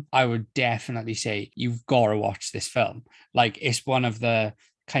film, I would definitely say, you've got to watch this film. Like, it's one of the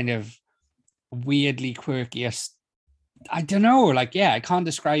kind of weirdly quirkiest, I don't know, like, yeah, I can't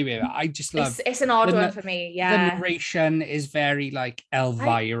describe it. I just love it's an odd one for me. Yeah. The narration is very like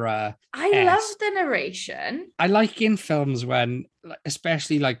Elvira. I love the narration. I like in films when,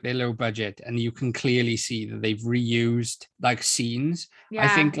 especially like they're low budget and you can clearly see that they've reused like scenes. Yeah.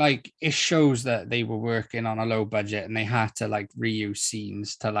 I think like it shows that they were working on a low budget and they had to like reuse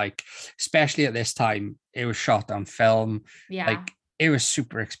scenes to, like, especially at this time, it was shot on film. Yeah. Like, it was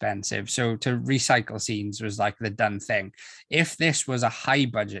super expensive. So to recycle scenes was like the done thing. If this was a high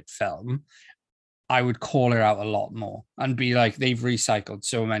budget film, I would call her out a lot more and be like, they've recycled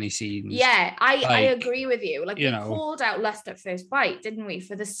so many scenes. Yeah, I agree with you. Like, we called out Lust at First Bite, didn't we?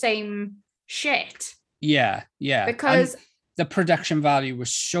 For the same shit. Yeah. Because the production value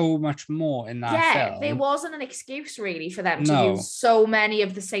was so much more in that film. There wasn't an excuse really for them to use so many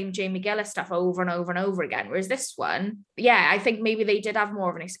of the same Jamie Gillis stuff over and over and over again. Whereas this one, yeah, I think maybe they did have more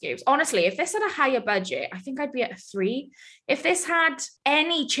of an excuse. Honestly, if this had a higher budget, I think I'd be at a 3. If this had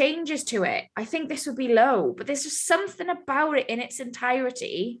any changes to it, I think this would be low. But there's just something about it in its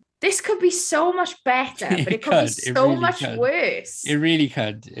entirety. This could be so much better, but it could be so really much worse. It really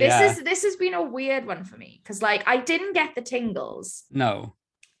could. This has been a weird one for me because, like, I didn't get the tingles. No.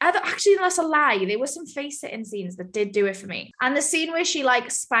 Actually, that's a lie. There were some face-sitting scenes that did do it for me. And the scene where she, like,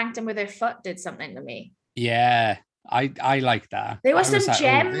 spanked him with her foot did something to me. Yeah, I like that. There were some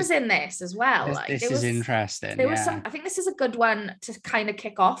gems in this as well. This is interesting. There was some. I think this is a good one to kind of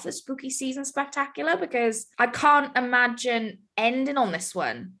kick off the spooky season spectacular because I can't imagine ending on this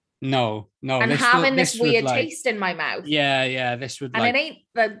one No, and having this weird taste in my mouth. Yeah, this would and it ain't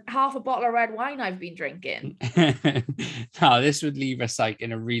the half a bottle of red wine I've been drinking. No, this would leave us like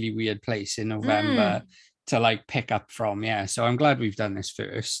in a really weird place in November to like pick up from. Yeah, so I'm glad we've done this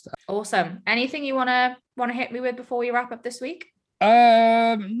first. Awesome. Anything you wanna hit me with before we wrap up this week?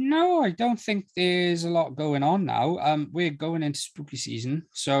 No, I don't think there's a lot going on now. We're going into spooky season,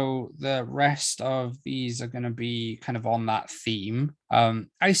 so the rest of these are going to be kind of on that theme.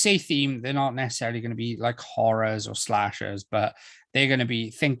 I say theme, they're not necessarily going to be like horrors or slashers, but they're going to be,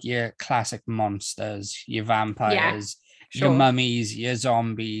 think your classic monsters, your vampires, your mummies, your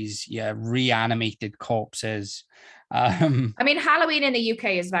zombies, your reanimated corpses. I mean, Halloween in the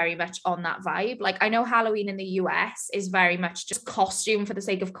UK is very much on that vibe. Like, I know Halloween in the US is very much just costume for the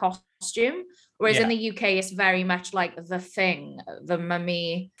sake of costume, whereas in the UK it's very much like The Thing, The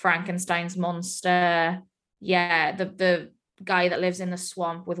Mummy, Frankenstein's monster, the guy that lives in the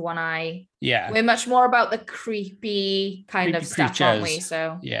swamp with one eye. We're much more about the creepy kind of stuff, aren't we?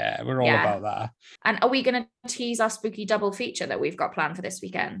 So we're all about that. And are we going to tease our spooky double feature that we've got planned for this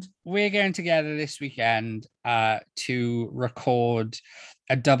weekend? We're getting together this weekend to record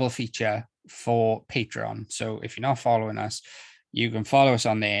a double feature for Patreon. So if you're not following us, you can follow us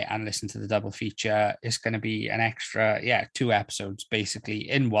on there and listen to the double feature. It's going to be an extra 2 episodes basically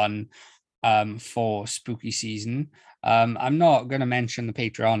in one for spooky season. I'm not going to mention the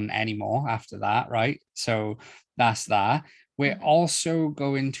Patreon anymore after that, right? So that's that. We're also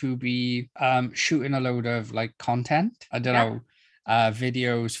going to be shooting a load of like content. I don't know,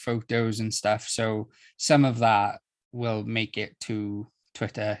 videos, photos and stuff. So some of that will make it to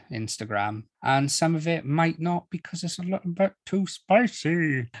Twitter, Instagram, and some of it might not because it's a little bit too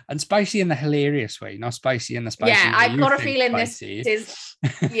spicy. And spicy in the hilarious way, not spicy in the spicy. Yeah, I've got a feeling this is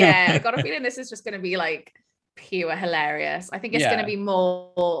I've got a feeling this is just going to be like pure hilarious. I think it's going to be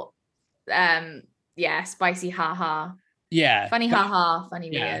more spicy haha. Yeah. Funny haha, funny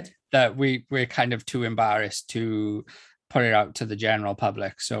weird. That we're kind of too embarrassed to put it out to the general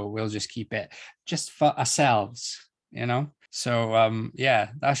public. So we'll just keep it just for ourselves, you know? So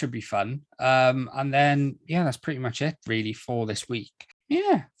that should be fun. And then that's pretty much it really for this week.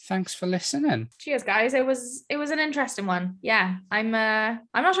 Yeah, thanks for listening. Cheers, guys. It was an interesting one. Yeah, I'm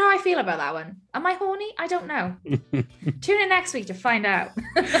not sure how I feel about that one. Am I horny? I don't know. Tune in next week to find out.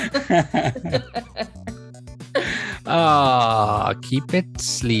 Keep it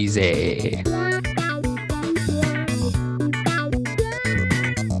sleazy.